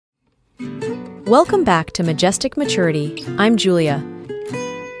Welcome back to Majestic Maturity. I'm Julia,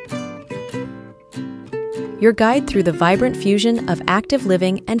 your guide through the vibrant fusion of active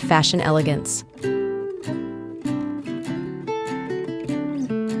living and fashion elegance.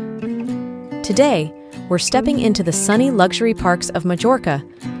 Today, we're stepping into the sunny luxury parks of Majorca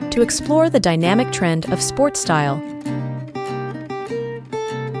to explore the dynamic trend of sports style.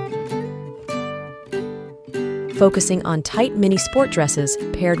 Focusing on tight mini sport dresses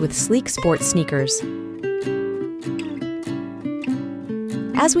paired with sleek sport sneakers.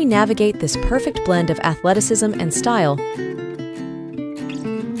 As we navigate this perfect blend of athleticism and style,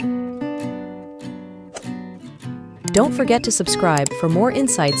 don't forget to subscribe for more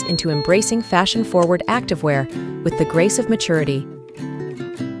insights into embracing fashion-forward activewear with the grace of maturity.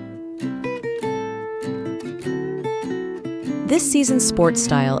 This season's sports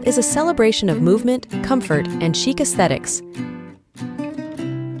style is a celebration of movement, comfort, and chic aesthetics,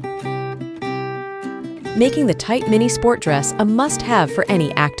 making the tight mini sport dress a must-have for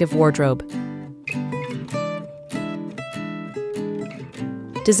any active wardrobe.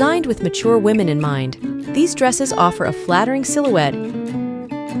 Designed with mature women in mind, these dresses offer a flattering silhouette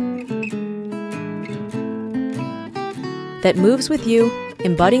that moves with you,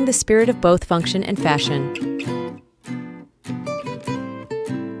 embodying the spirit of both function and fashion.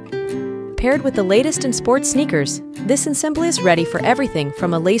 Paired with the latest in sports sneakers, this ensemble is ready for everything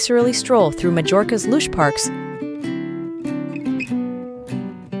from a leisurely stroll through Majorca's lush parks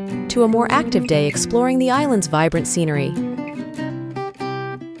to a more active day exploring the island's vibrant scenery.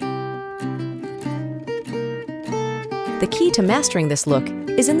 The key to mastering this look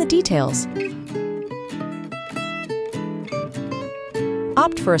is in the details.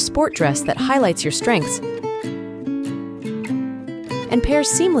 Opt for a sport dress that highlights your strengths and pairs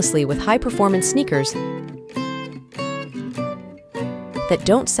seamlessly with high-performance sneakers that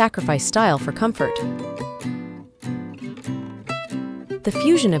don't sacrifice style for comfort. The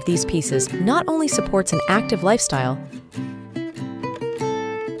fusion of these pieces not only supports an active lifestyle,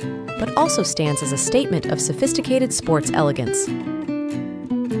 but also stands as a statement of sophisticated sports elegance.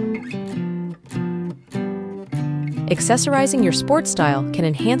 Accessorizing your sports style can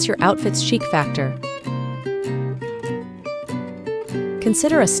enhance your outfit's chic factor.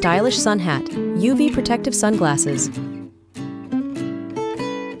 Consider a stylish sun hat, UV protective sunglasses,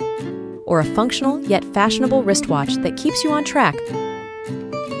 or a functional yet fashionable wristwatch that keeps you on track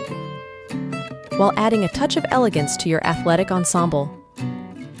while adding a touch of elegance to your athletic ensemble.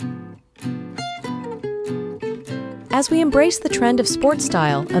 As we embrace the trend of sports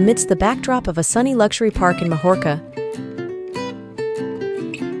style amidst the backdrop of a sunny luxury park in Majorca,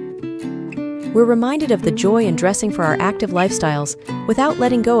 we're reminded of the joy in dressing for our active lifestyles without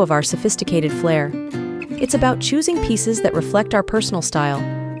letting go of our sophisticated flair. It's about choosing pieces that reflect our personal style,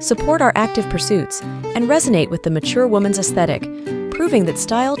 support our active pursuits, and resonate with the mature woman's aesthetic, proving that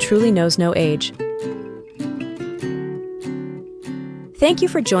style truly knows no age. Thank you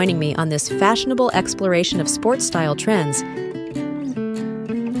for joining me on this fashionable exploration of sports style trends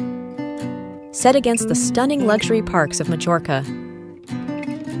set against the stunning luxury parks of Majorca.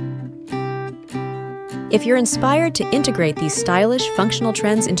 If you're inspired to integrate these stylish, functional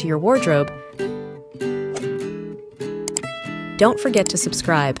trends into your wardrobe, don't forget to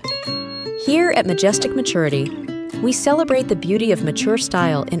subscribe. Here at Majestic Maturity, we celebrate the beauty of mature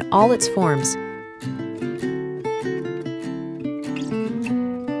style in all its forms.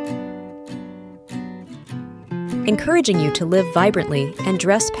 Encouraging you to live vibrantly and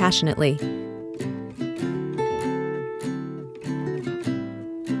dress passionately.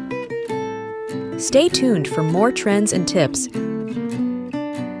 Stay tuned for more trends and tips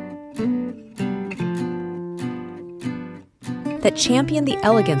that champion the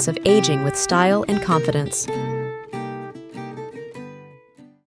elegance of aging with style and confidence.